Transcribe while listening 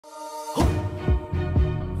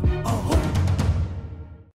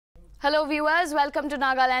Hello viewers, welcome to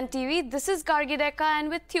Nagaland TV. This is Gargideka and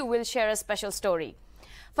with you we'll share a special story.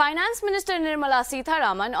 Finance Minister Nirmala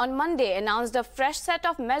Sitharaman on Monday announced a fresh set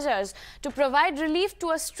of measures to provide relief to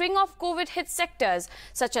a string of COVID-hit sectors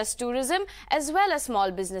such as tourism as well as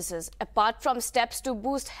small businesses, apart from steps to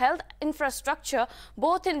boost health infrastructure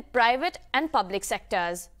both in private and public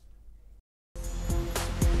sectors.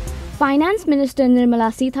 Finance Minister Nirmala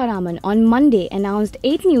Sitharaman on Monday announced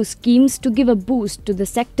 8 new schemes to give a boost to the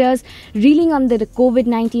sectors reeling under the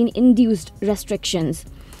COVID-19 induced restrictions.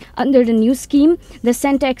 Under the new scheme, the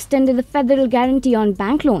centre extended the federal guarantee on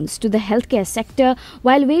bank loans to the healthcare sector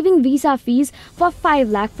while waiving visa fees for 5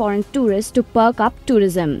 lakh foreign tourists to perk up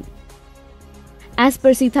tourism. As per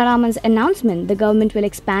Sitharaman's announcement, the government will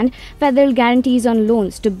expand federal guarantees on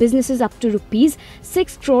loans to businesses up to Rs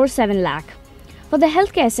 6 crore 7 lakh. For the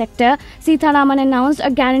healthcare sector, Sitharaman announced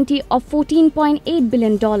a guarantee of $14.8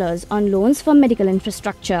 billion on loans for medical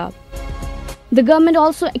infrastructure. The government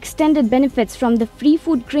also extended benefits from the free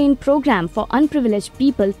food grain program for unprivileged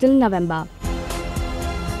people till November.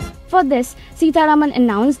 For this, Sitharaman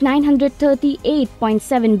announced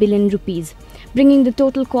 938.7 billion rupees, bringing the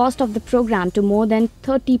total cost of the program to more than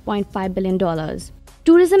 $30.5 billion.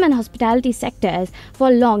 Tourism and hospitality sectors for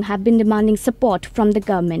long have been demanding support from the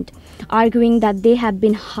government, arguing that they have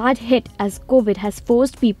been hard hit as COVID has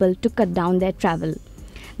forced people to cut down their travel.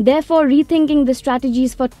 Therefore, rethinking the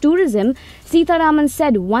strategies for tourism, Sitharaman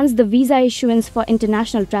said once the visa issuance for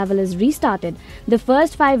international travel is restarted, the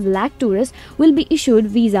first 5 lakh tourists will be issued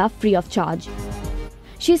visa free of charge.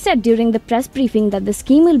 She said during the press briefing that the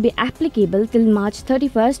scheme will be applicable till March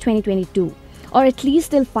 31st, 2022. Or at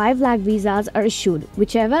least till 5 lakh visas are issued,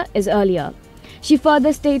 whichever is earlier. She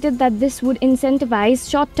further stated that this would incentivize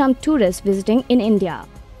short-term tourists visiting in India.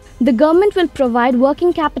 The government will provide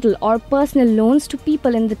working capital or personal loans to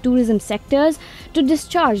people in the tourism sectors to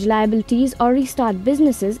discharge liabilities or restart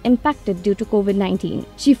businesses impacted due to COVID-19.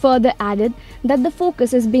 She further added that the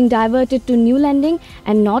focus is being diverted to new lending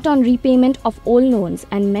and not on repayment of old loans,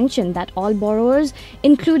 and mentioned that all borrowers,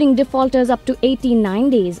 including defaulters up to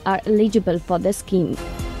 89 days, are eligible for the scheme.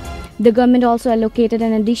 The government also allocated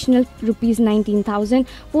an additional Rs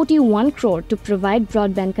 19,041 crore to provide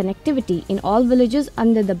broadband connectivity in all villages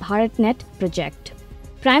under the BharatNet project.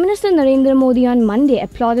 Prime Minister Narendra Modi on Monday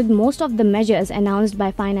applauded most of the measures announced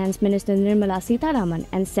by Finance Minister Nirmala Sitharaman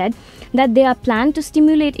and said that they are planned to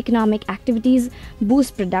stimulate economic activities,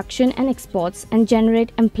 boost production and exports, and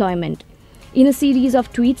generate employment. In a series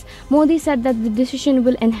of tweets, Modi said that the decision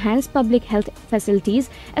will enhance public health facilities,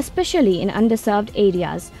 especially in underserved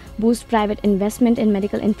areas, boost private investment in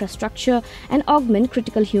medical infrastructure, and augment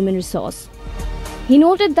critical human resource. He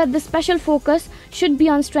noted that the special focus should be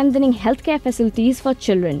on strengthening healthcare facilities for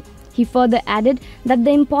children. He further added that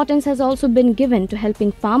the importance has also been given to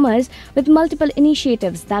helping farmers with multiple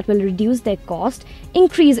initiatives that will reduce their cost,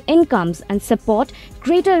 increase incomes, and support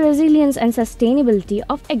greater resilience and sustainability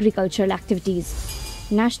of agricultural activities.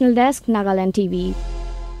 National Desk, Nagaland TV.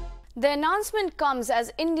 The announcement comes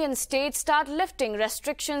as Indian states start lifting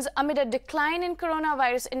restrictions amid a decline in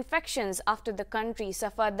coronavirus infections after the country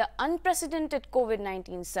suffered the unprecedented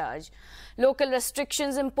COVID-19 surge. Local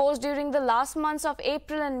restrictions imposed during the last months of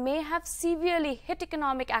April and May have severely hit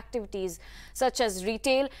economic activities such as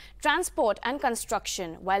retail, transport and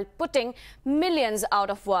construction, while putting millions out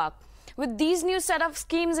of work. With these new set of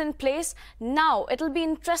schemes in place, now it'll be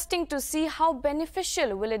interesting to see how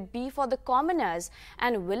beneficial will it be for the commoners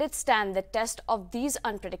and will it stand the test of these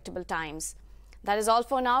unpredictable times. That is all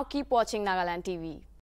for now. Keep watching Nagaland TV.